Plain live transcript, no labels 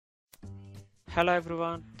Hello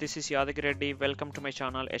everyone, this is Yadagiri Reddy. Welcome to my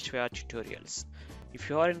channel HYR Tutorials. If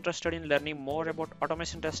you are interested in learning more about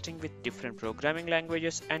automation testing with different programming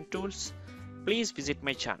languages and tools, please visit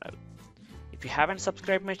my channel. If you haven't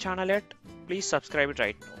subscribed my channel yet, please subscribe it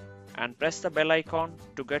right now and press the bell icon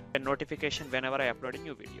to get a notification whenever I upload a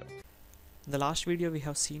new video. In the last video we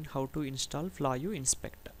have seen how to install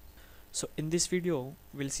FlaUInspect. So in this video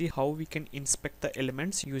we'll see how we can inspect the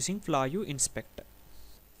elements using FlaUInspect.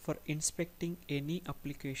 For inspecting any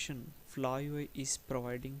application, FlaUI is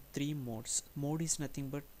providing three modes. Mode is nothing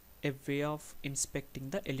but a way of inspecting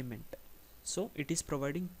the element. So it is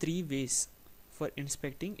providing three ways for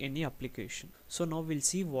inspecting any application. So now we'll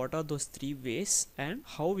see what are those three ways and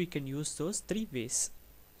how we can use those three ways.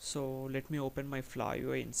 So let me open my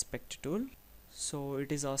FlaUInspect tool. So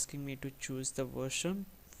it is asking me to choose the version.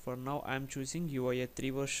 For now I'm choosing UI 3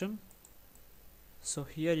 version. So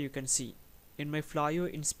here you can see in my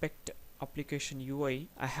FlaUInspect application UI,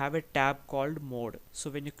 I have a tab called mode.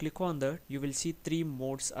 So when you click on that, you will see three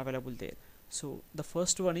modes available there. So the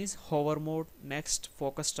first one is hover mode, next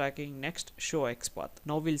focus tracking, next show XPath.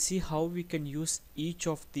 Now we'll see how we can use each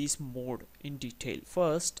of these mode in detail.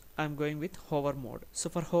 First, I'm going with hover mode. So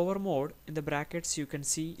for hover mode, in the brackets you can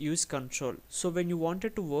see use control. So when you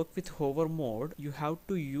wanted to work with hover mode, you have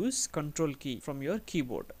to use control key from your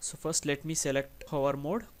keyboard. So first let me select hover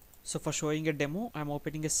mode. So for showing a demo, I'm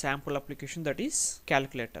opening a sample application, that is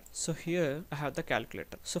calculator. So here I have the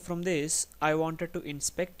calculator. So from this, I wanted to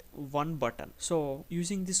inspect one button. So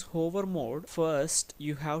using this hover mode, first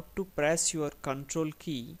you have to press your control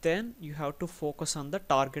key, then you have to focus on the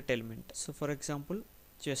target element. So for example,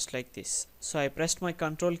 just like this. So I pressed my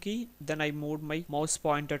control key, then I moved my mouse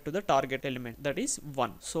pointer to the target element, that is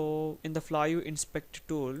 1. So in the FlaUInspect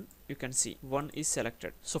tool, you can see 1 is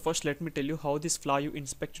selected. So first let me tell you how this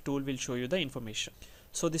FlaUInspect tool will show you the information.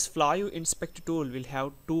 So this FlaUInspect tool will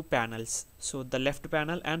have two panels. So the left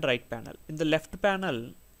panel and right panel. In the left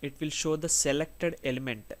panel, it will show the selected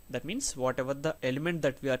element. That means whatever the element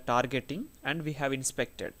that we are targeting and we have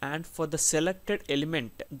inspected. And for the selected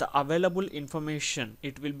element, the available information,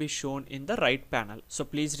 it will be shown in the right panel. So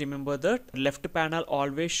please remember that left panel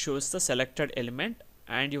always shows the selected element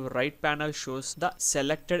and your right panel shows the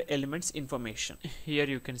selected elements information. Here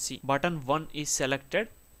you can see button 1 is selected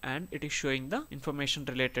and it is showing the information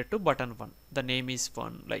related to button 1. The name is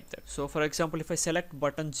 1, like that. So for example, if I select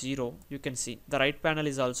button 0, you can see the right panel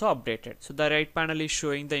is also updated. So the right panel is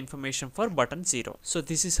showing the information for button 0. So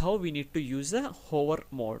this is how we need to use the hover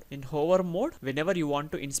mode. In hover mode, whenever you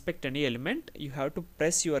want to inspect any element, you have to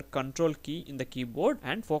press your control key in the keyboard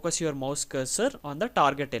and focus your mouse cursor on the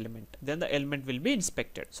target element. Then the element will be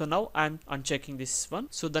inspected. So now I'm unchecking this one.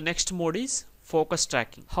 So the next mode is focus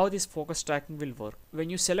tracking. How this focus tracking will work? When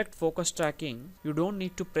you select focus tracking, you don't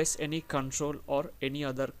need to press any control or any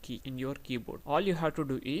other key in your keyboard. All you have to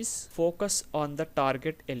do is focus on the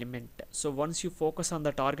target element. So once you focus on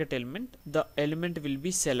the target element, the element will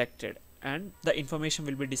be selected and the information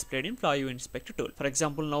will be displayed in FlaUInspect tool. For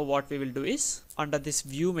example, now what we will do is under this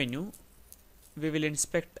view menu, we will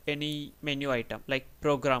inspect any menu item like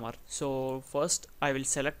programmer. So first I will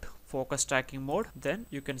select focus tracking mode. Then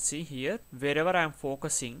you can see here wherever I am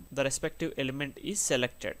focusing, the respective element is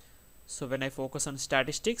selected. So when I focus on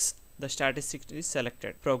statistics, the statistics is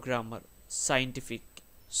selected. Programmer, scientific.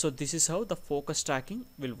 So this is how the focus tracking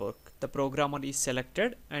will work. The programmer is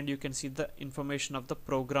selected and you can see the information of the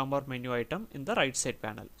programmer menu item in the right side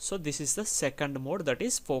panel. So this is the second mode, that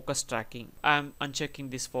is focus tracking. I am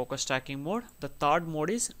unchecking this focus tracking mode. The third mode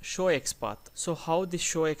is show XPath. So how this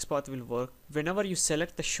show XPath will work? Whenever you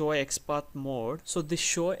select the show XPath mode, so this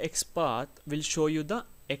show XPath will show you the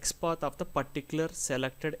XPath of the particular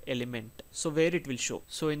selected element. So where it will show?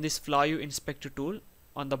 So in this FlaUInspect tool,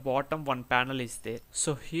 on the bottom one panel is there.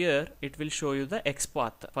 So here it will show you the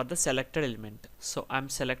XPath for the selected element. So I'm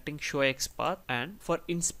selecting show XPath, and for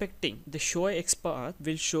inspecting, the show XPath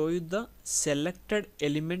will show you the selected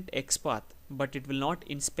element XPath, but it will not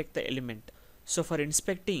inspect the element. So for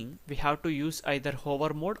inspecting, we have to use either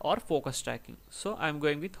hover mode or focus tracking. So I'm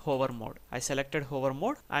going with hover mode. I selected hover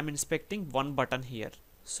mode. I'm inspecting one button here.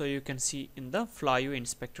 So you can see in the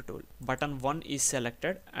FlaUInspect tool, button 1 is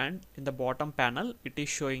selected and in the bottom panel it is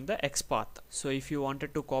showing the XPath. So if you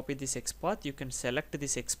wanted to copy this XPath, you can select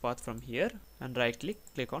this XPath from here and right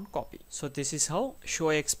click on copy. So this is how show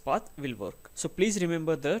XPath will work. So please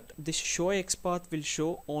remember that this show XPath will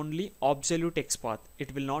show only absolute XPath.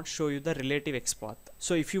 It will not show you the relative XPath.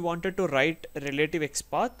 So if you wanted to write relative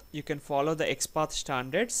XPath, you can follow the XPath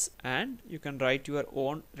standards and you can write your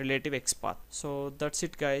own relative XPath. So that's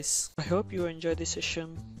it guys. I hope you enjoy this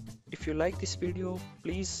session. If you like this video,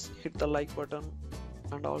 please hit the like button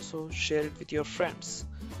and also share it with your friends.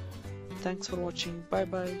 Thanks for watching. Bye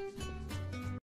bye.